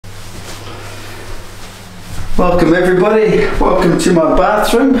Welcome everybody, welcome to my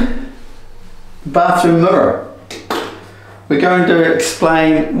bathroom mirror. We're going to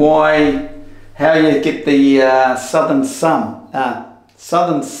explain how you get the southern sun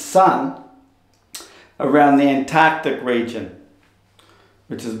around the Antarctic region,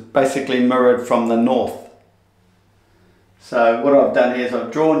 which is basically mirrored from the north. So what I've done here is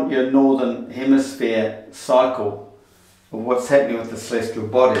I've drawn your northern hemisphere cycle of what's happening with the celestial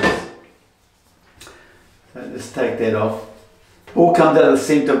bodies. So let's take that off. All comes out of the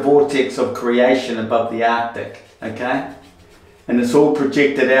centre vortex of creation above the Arctic, okay? And it's all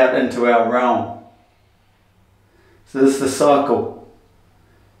projected out into our realm. So this is the cycle.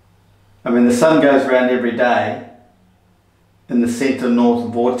 I mean, the sun goes around every day in the centre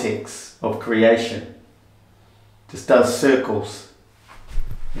north vortex of creation. Just does circles,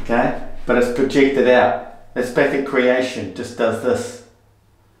 okay? But it's projected out. It's back at creation, just does this.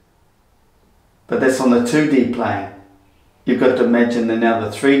 But that's on the 2D plane. You've got to imagine now the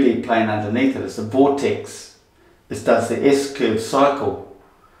 3D plane underneath it. It's a vortex. This does the S-curve cycle.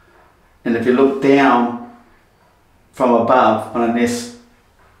 And if you look down from above on an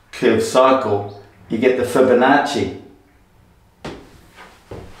S-curve cycle, you get the Fibonacci.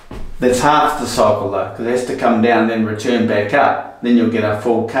 That's half the cycle though, because it has to come down then return back up. Then you'll get a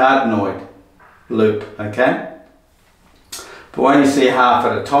full cardinoid loop, okay? But we only see half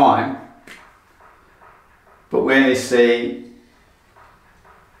at a time. But we only see,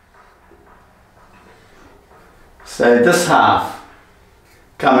 so this half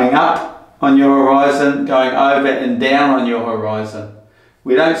coming up on your horizon, going over and down on your horizon.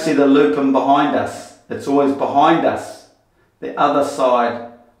 We don't see the looping behind us. It's always behind us, the other side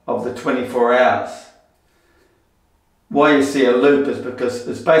of the 24 hours. Why you see a loop is because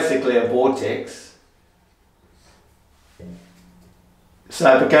it's basically a vortex.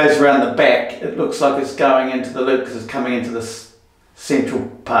 So if it goes around the back, it looks like it's going into the loop because it's coming into this central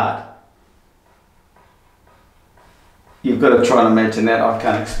part. You've got to try and imagine that. I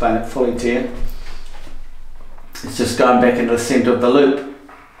can't explain it fully to you. It's just going back into the centre of the loop.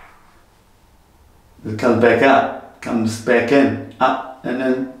 It comes back up, comes back in, up and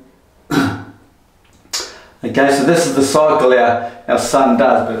in. Okay, so this is the cycle our sun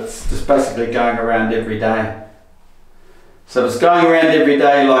does, but it's just basically going around every day. So if it's going around every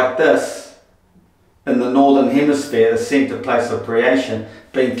day like this, in the northern hemisphere, the centre place of creation,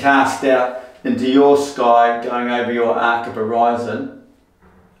 being cast out into your sky, going over your arc of horizon,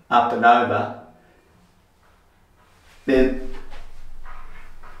 up and over, then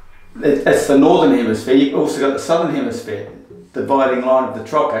it's the northern hemisphere. You've also got the southern hemisphere, dividing line of the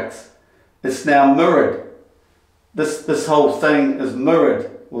tropics. It's now mirrored. This whole thing is mirrored.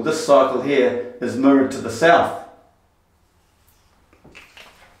 Well, this cycle here is mirrored to the south.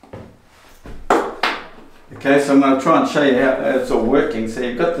 Okay, so I'm going to try and show you how it's all working. So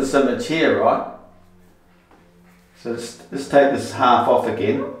you've got this image here, right? So let's take this half off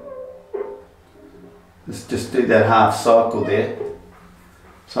again. Let's just do that half cycle there.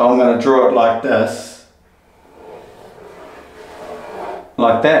 So I'm going to draw it like this.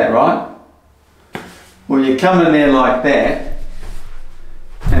 Like that, right? Well, you come in there like that.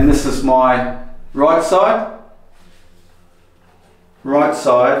 And this is my right side,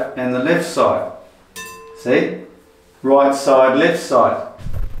 and the left side. See? Right side, left side.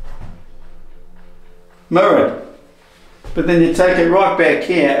 Mirrored. But then you take it right back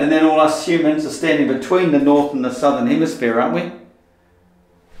here, and then all us humans are standing between the north and the southern hemisphere, aren't we?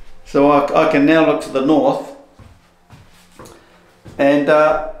 So I can now look to the north. And,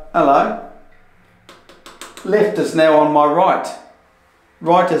 hello. Left is now on my right.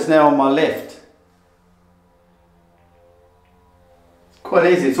 Right is now on my left.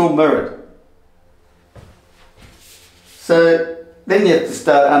 Quite easy, it's all mirrored. So then you have to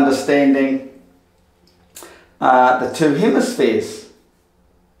start understanding the two hemispheres.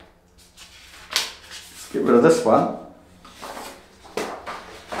 Let's get rid of this one.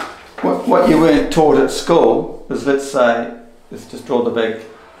 What you weren't taught at school is, let's just draw the big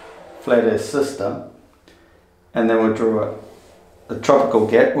flat earth system, and then we'll draw a tropical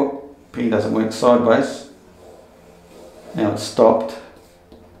gap. Whoop, pen doesn't work sideways. Now it's stopped.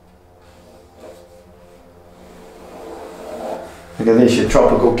 Okay, there's your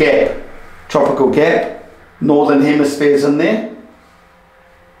tropical gap. Tropical gap, northern hemisphere's in there.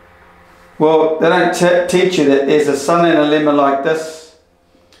 Well, they don't teach you that there's a sun and a lemma like this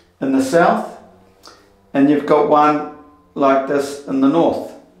in the south, and you've got one like this in the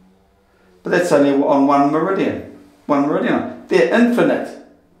north. But that's only on one meridian. They're infinite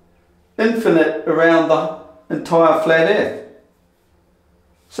around the entire flat earth.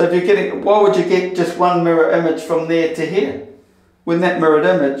 So if you're getting, why would you get just one mirror image from there to here, when that mirrored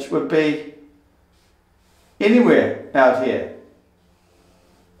image would be anywhere out here?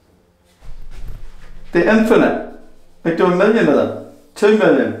 They're infinite. We do 1 million of them, 2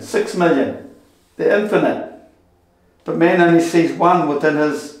 million, 6 million. They're infinite. But man only sees one within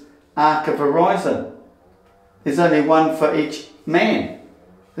his arc of horizon. There's only one for each man.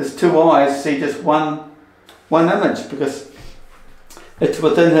 His two eyes see just one image because it's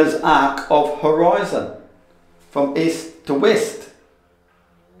within his arc of horizon, from east to west.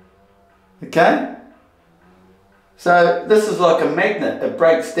 Okay? So this is like a magnet. It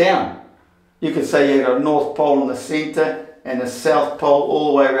breaks down. You could say you've got a north pole in the centre and a south pole all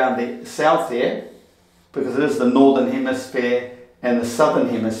the way around the south here, because it is the northern hemisphere and the southern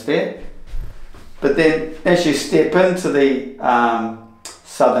hemisphere. But then as you step into the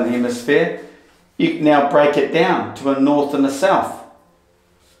southern hemisphere, you can now break it down to a north and a south.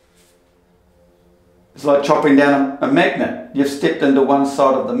 It's like chopping down a magnet. You've stepped into one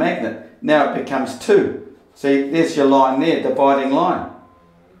side of the magnet. Now it becomes two. See, there's your line there, dividing line.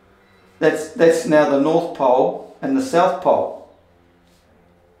 That's now the North Pole and the South Pole.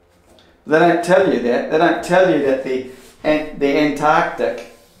 They don't tell you that. They don't tell you that the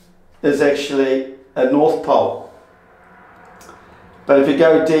Antarctic is actually a North Pole. But if you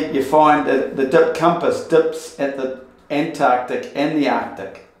go deep, you find that the dip compass dips at the Antarctic and the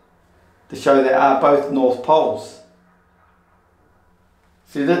Arctic, to show there are both North Poles.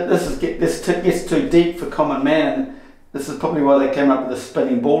 See, this gets too deep for common man. This is probably why they came up with the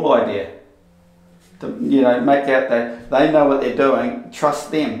spinning ball idea. To, make out that they know what they're doing,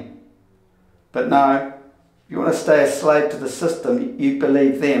 trust them. But no, you want to stay a slave to the system, you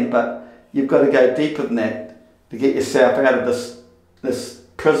believe them, but you've got to go deeper than that to get yourself out of this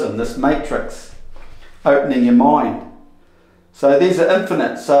prison, this matrix, opening your mind. So these are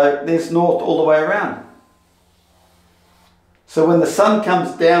infinite, so there's north all the way around. So when the sun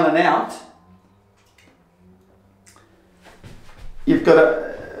comes down and out, you've got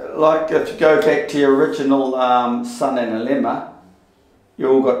to, like if you go back to your original sun and a lemma, you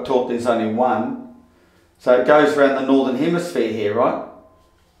all got taught there's only one. So it goes around the northern hemisphere here, right?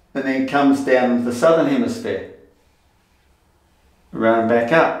 And then comes down into the southern hemisphere. Around and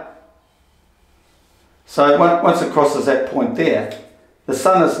back up. So once it crosses that point there, the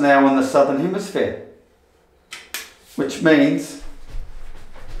sun is now in the southern hemisphere, which means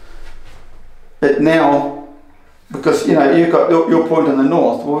it now, because you've got your point in the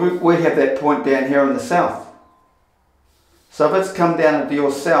north, well we have that point down here in the south. So if it's come down into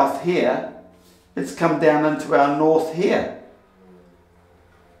your south here, it's come down into our north here.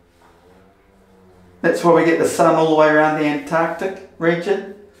 That's why we get the sun all the way around the Antarctic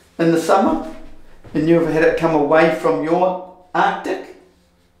region in the summer. And you've had it come away from your Arctic.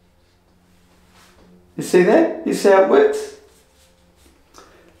 You see that? You see how it works?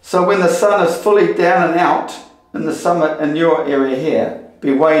 So when the sun is fully down and out in the summer in your area here,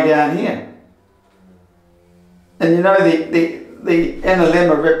 be way down here. And the inner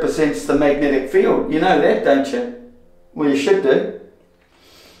lemma represents the magnetic field. You know that, don't you? Well, you should do.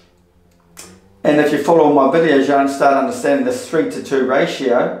 And if you follow my videos, you'll start understanding this 3-to-2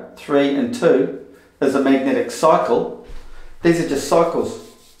 ratio, 3 and 2, is a magnetic cycle. These are just cycles,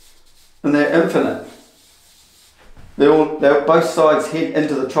 and they're infinite. They're both sides head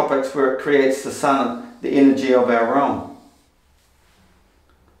into the tropics where it creates the sun, the energy of our realm.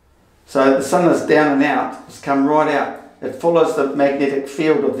 So the sun is down and out, it's come right out. It follows the magnetic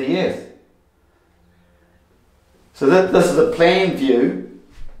field of the earth. So this is a plan view,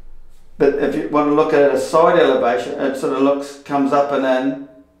 but if you want to look at it as side elevation, it sort of comes up and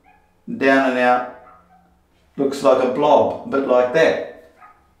in, down and out. Looks like a blob, a bit like that.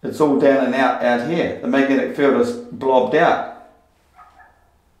 It's all down and out here. The magnetic field is blobbed out.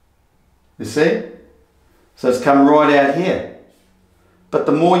 You see? So it's come right out here. But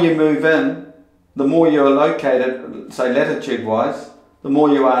the more you move in, the more you're located, say latitude wise, the more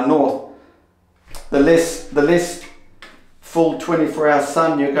you are north, the less full 24-hour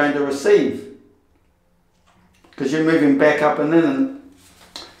sun you're going to receive. Because you're moving back up and in, and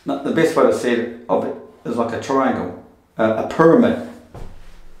the best way to see it is like a triangle, a pyramid.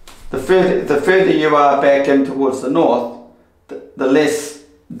 The further you are back in towards the north, the less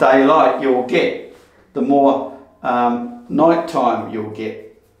daylight you'll get, the more night time you'll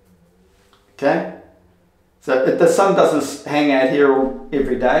get. Okay? So the sun doesn't hang out here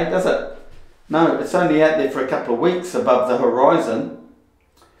every day, does it? No, it's only out there for a couple of weeks above the horizon.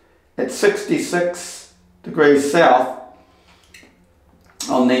 At 66 degrees south,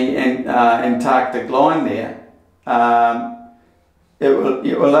 on the Antarctic line there,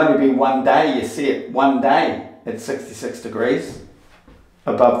 it will only be one day you see it, one day at 66 degrees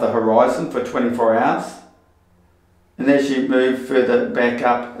above the horizon for 24 hours. And as you move further back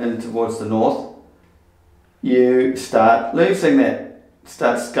up and towards the north, you start losing that. It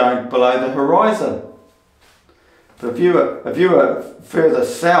starts going below the horizon. But if you were further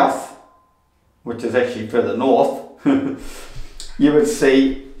south, which is actually further north, you would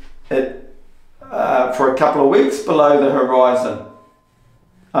see it for a couple of weeks below the horizon.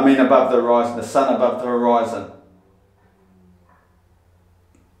 I mean above the horizon, the sun above the horizon.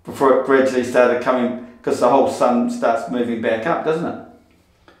 Before it gradually started coming, because the whole sun starts moving back up, doesn't it?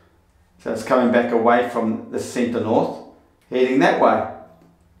 So it's coming back away from the centre north, heading that way,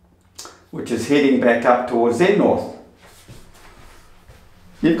 which is heading back up towards their north.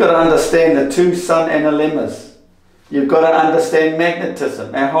 You've got to understand the two sun analemmas. You've got to understand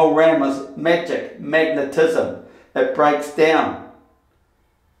magnetism. Our whole realm is magic, magnetism. It breaks down.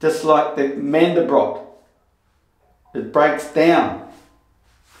 Just like the Mandelbrot. It breaks down.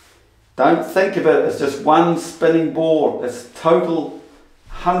 Don't think of it as just one spinning ball. It's total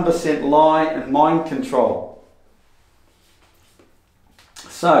 100% lie and mind control.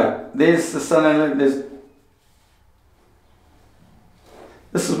 So, there's the sun analemma.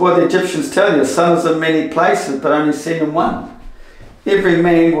 This is what the Egyptians tell you. The sun is in many places, but only seen in one. Every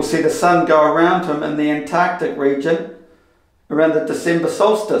man will see the sun go around him in the Antarctic region around the December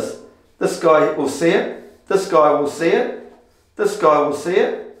solstice. This guy will see it. This guy will see it. This guy will see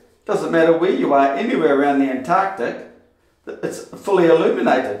it. Doesn't matter where you are, anywhere around the Antarctic, it's fully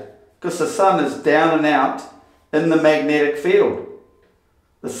illuminated because the sun is down and out in the magnetic field.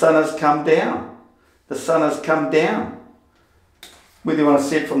 The sun has come down. The sun has come down. Whether you want to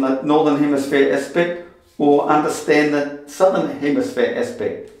see it from the northern hemisphere aspect or understand the southern hemisphere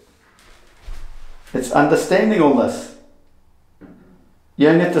aspect. It's understanding all this. You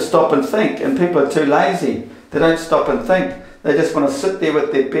only have to stop and think, and people are too lazy. They don't stop and think. They just want to sit there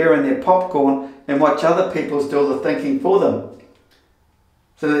with their beer and their popcorn and watch other people do all the thinking for them.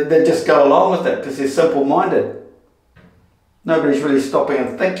 So they just go along with it because they're simple-minded. Nobody's really stopping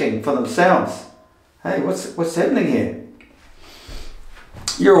and thinking for themselves. Hey, what's happening here?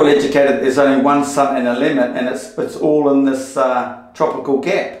 You're all educated. There's only one sun and a limit, and it's all in this tropical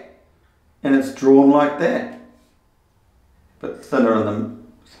gap, and it's drawn like that, but thinner in them,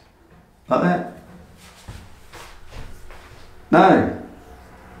 like that. No.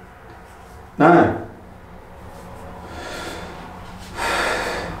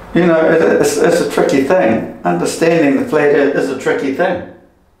 You know, it's a tricky thing. Understanding the flat earth is a tricky thing.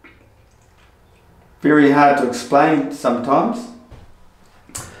 Very hard to explain sometimes.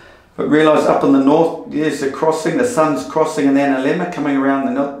 But realise up in the north, there's a crossing, the sun's crossing an analemma coming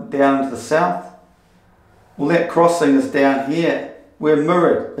around down to the south. Well, that crossing is down here. We're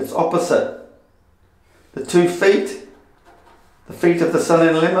mirrored, it's opposite. The 2 feet, the feet of the sun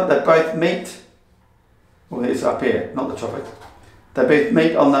analemma, they both meet. Well, it's up here, not the tropics. They both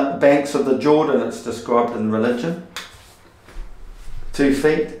meet on the banks of the Jordan, it's described in religion. 2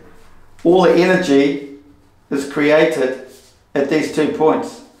 feet. All the energy is created at these 2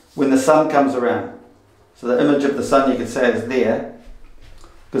 points when the sun comes around. So the image of the sun, you could say, is there,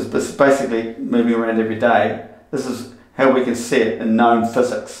 because it's basically moving around every day. This is how we can see it in known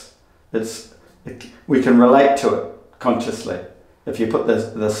physics. We can relate to it consciously. If you put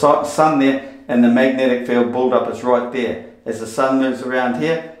the sun there and the magnetic field build up is right there. As the sun moves around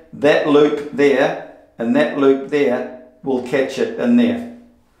here, that loop there and that loop there will catch it in there.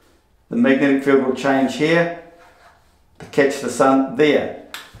 The magnetic field will change here to catch the sun there.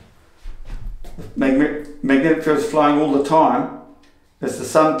 Magnetic field is flowing all the time. As the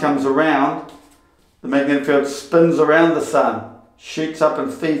sun comes around, the magnetic field spins around the sun, shoots up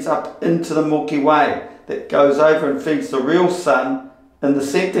and feeds up into the Milky Way that goes over and feeds the real sun in the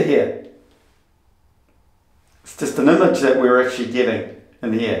centre here. It's just an image that we're actually getting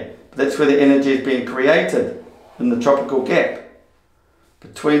in here. But that's where the energy is being created, in the tropical gap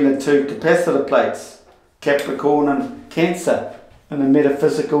between the 2 capacitor plates, Capricorn and Cancer, in a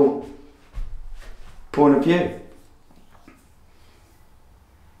metaphysical point of view.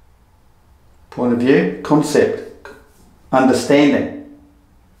 Point of view, concept, understanding.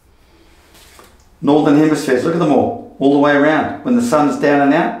 Northern hemispheres, look at them all the way around. When the sun's down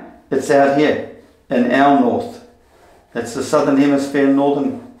and out, it's out here in our north. That's the southern hemisphere,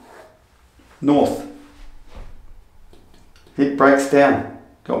 north. It breaks down.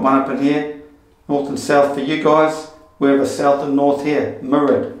 Got one up in here, north and south for you guys. We have a south and north here,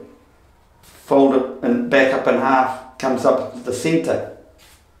 mirrored. Fold it and back up in half, comes up to the centre.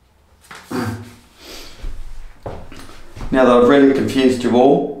 Now that I've really confused you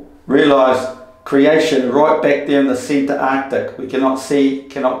all, realise creation right back there in the centre Arctic, we cannot see,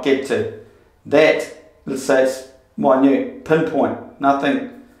 cannot get to. That, let's say it's minute, pinpoint,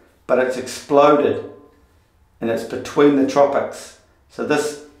 nothing, but it's exploded and it's between the tropics. So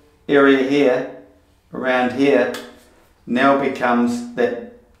this area here, around here, now becomes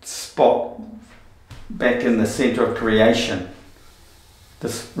that spot back in the centre of creation.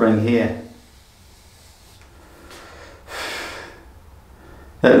 This ring here.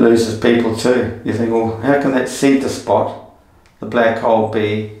 That loses people too. You think, well, how can that centre spot, the black hole,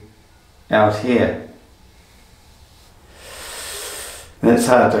 be out here? That's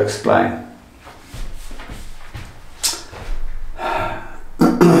hard to explain.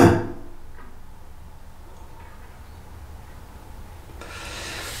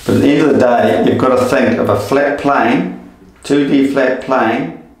 But at the end of the day, you've got to think of a flat plane, 2D flat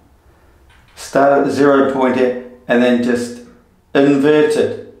plane, start at the 0 point here, and then just invert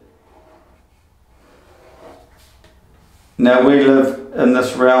it. Now we live in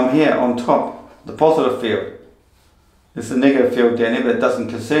this realm here on top, the positive field. There's a negative field down here, but it doesn't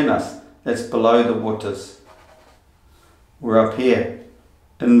concern us. That's below the waters. We're up here,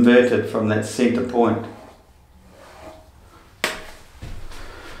 inverted from that centre point.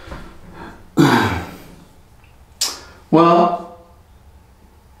 Well,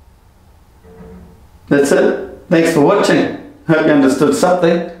 that's it. Thanks for watching. Hope you understood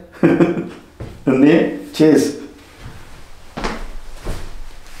something in there. Cheers.